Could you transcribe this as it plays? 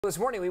This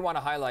morning, we want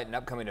to highlight an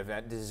upcoming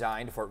event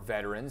designed for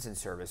veterans and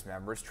service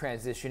members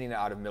transitioning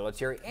out of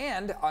military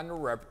and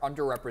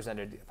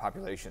underrepresented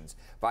populations.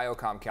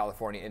 Biocom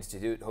California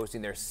Institute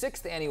hosting their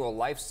 6th annual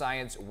Life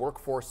Science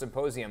Workforce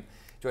Symposium.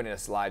 Joining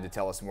us live to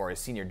tell us more is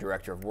Senior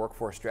Director of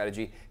Workforce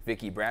Strategy,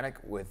 Vicki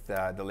Brannick, with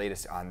the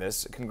latest on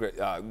this.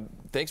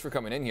 Thanks for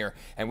coming in here.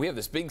 And we have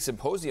this big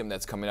symposium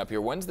that's coming up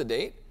here. When's the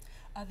date?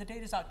 The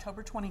date is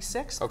October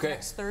 26th, okay.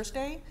 Next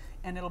Thursday,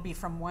 and it'll be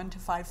from 1 to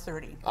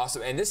 5:30.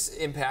 Awesome, and this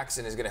impacts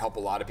and is going to help a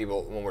lot of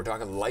people when we're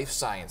talking life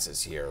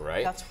sciences here,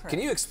 right? That's correct. Can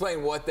you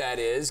explain what that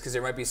is? Because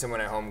there might be someone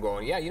at home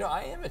going, yeah, you know,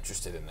 I am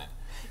interested in that.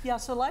 Yeah,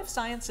 so life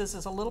sciences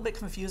is a little bit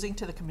confusing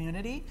to the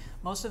community.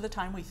 Most of the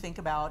time we think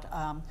about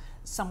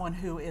someone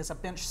who is a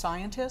bench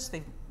scientist.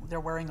 They're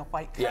wearing a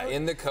white coat. Yeah,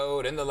 in the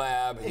code, in the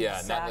lab. Exactly.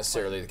 Yeah, not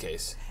necessarily the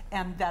case.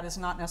 And that is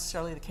not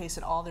necessarily the case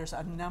at all. There's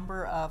a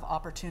number of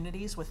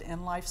opportunities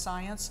within life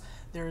science.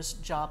 There's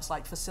jobs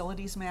like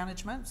facilities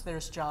management.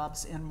 There's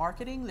jobs in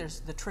marketing.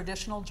 There's the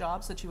traditional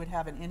jobs that you would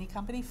have in any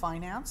company,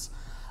 finance.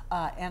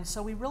 And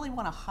so we really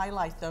want to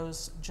highlight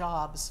those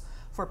jobs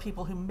for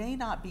people who may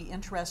not be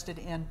interested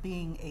in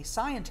being a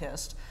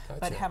scientist,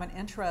 but have an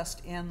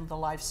interest in the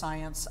life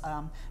science,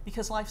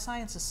 because life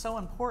science is so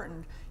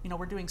important. You know,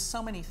 we're doing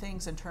so many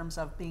things in terms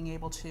of being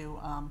able to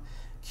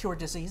cure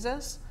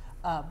diseases,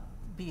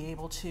 be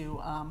able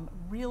to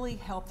really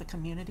help the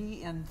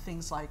community in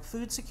things like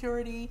food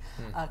security,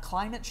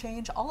 climate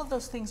change. All of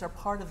those things are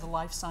part of the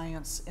life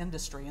science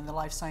industry and the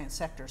life science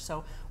sector.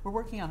 So we're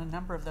working on a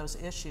number of those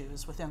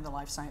issues within the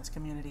life science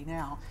community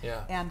now.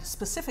 Yeah. And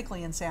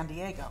specifically in San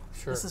Diego.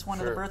 Sure, this is one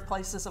of the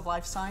birthplaces of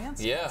life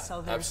science. Yeah, so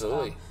there's,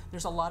 absolutely.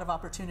 There's a lot of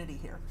opportunity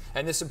here.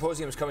 And this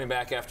symposium is coming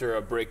back after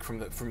a break from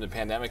the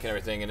pandemic and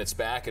everything, and it's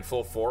back at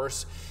full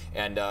force.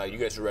 And you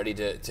guys are ready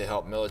to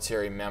help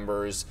military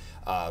members,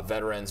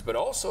 veterans, but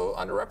also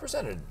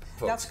underrepresented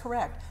folks. That's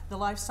correct. The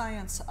Life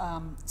Science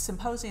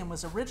Symposium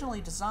was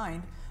originally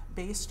designed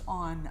based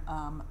on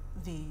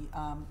the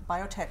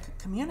biotech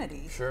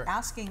community,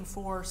 asking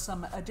for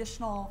some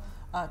additional,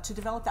 to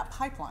develop that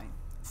pipeline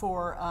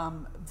for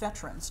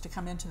veterans to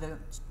come into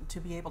to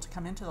be able to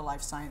come into the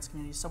life science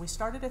community. So we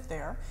started it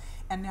there,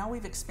 and now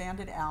we've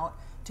expanded out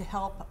to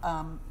help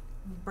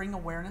bring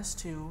awareness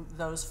to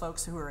those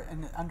folks who are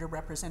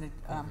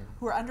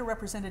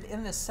underrepresented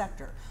in this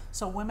sector.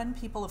 So women,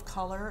 people of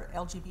color,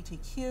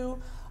 LGBTQ.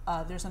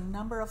 There's a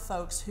number of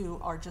folks who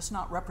are just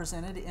not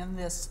represented in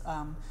this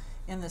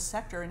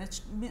sector, and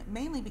it's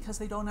mainly because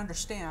they don't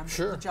understand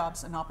the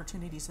jobs and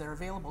opportunities that are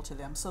available to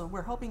them. So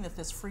we're hoping that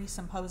this free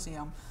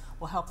symposium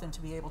will help them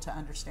to be able to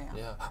understand.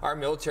 Yeah, our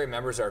military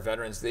members, our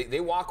veterans,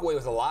 they walk away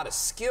with a lot of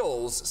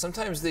skills.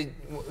 Sometimes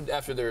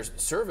after their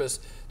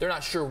service, they're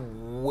not sure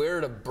where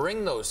to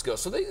bring those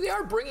skills. So they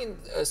are bringing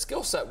a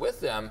skill set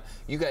with them.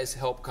 You guys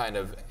help kind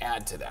of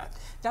add to that.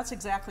 That's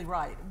exactly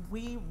right.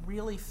 We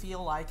really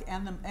feel like,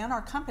 and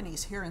our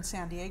companies here in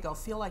San Diego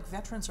feel like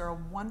veterans are a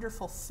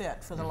wonderful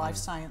fit for the life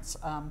science,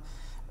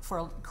 for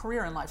a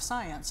career in life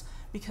science,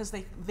 because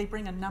they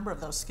bring a number of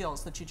those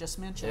skills that you just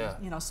mentioned. Yeah.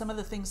 You know, some of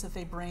the things that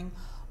they bring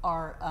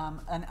are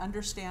an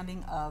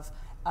understanding of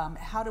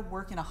how to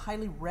work in a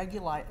highly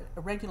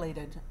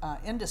regulated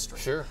industry.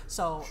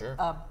 So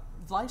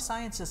life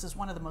sciences is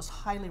one of the most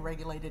highly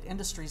regulated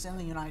industries in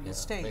the United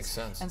States. Makes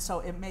sense. And so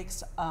it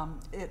makes,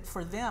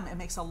 for them, it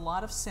makes a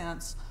lot of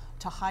sense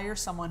to hire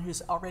someone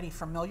who's already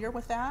familiar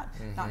with that,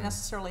 not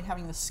necessarily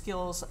having the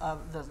skills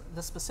of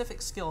the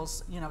specific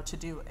skills, you know, to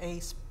do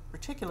a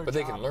particular job. But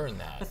they can learn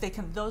that. But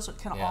those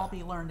can all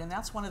be learned, and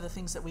that's one of the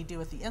things that we do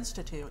at the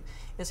Institute,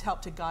 is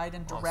help to guide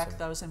and direct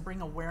those and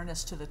bring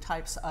awareness to the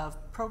types of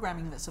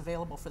programming that's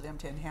available for them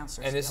to enhance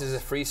their skills. And this is a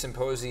free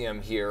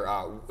symposium here.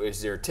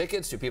 Is there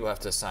tickets? Do people have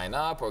to sign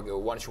up? Or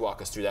why don't you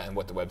walk us through that and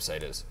what the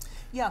website is?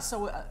 Yeah,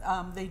 so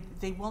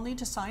they will need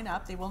to sign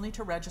up. They will need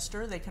to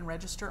register. They can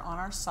register on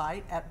our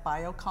site at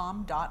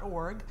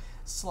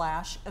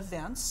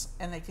biocom.org/events,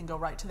 and they can go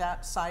right to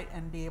that site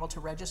and be able to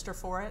register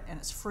for it, and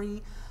it's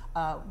free.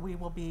 We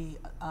will be,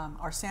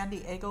 our San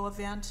Diego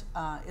event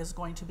is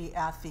going to be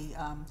at the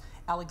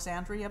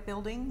Alexandria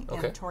building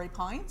in Torrey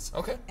Pines.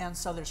 And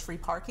so there's free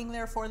parking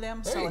there for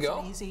them, so it's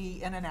an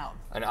easy in and out.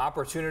 An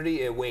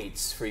opportunity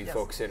awaits for you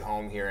folks at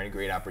home here, and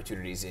great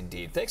opportunities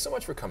indeed. Thanks so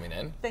much for coming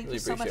in. Thank you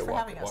so much for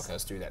having us. Walking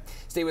us through that.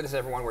 Stay with us,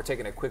 everyone. We're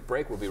taking a quick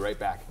break. We'll be right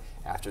back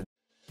after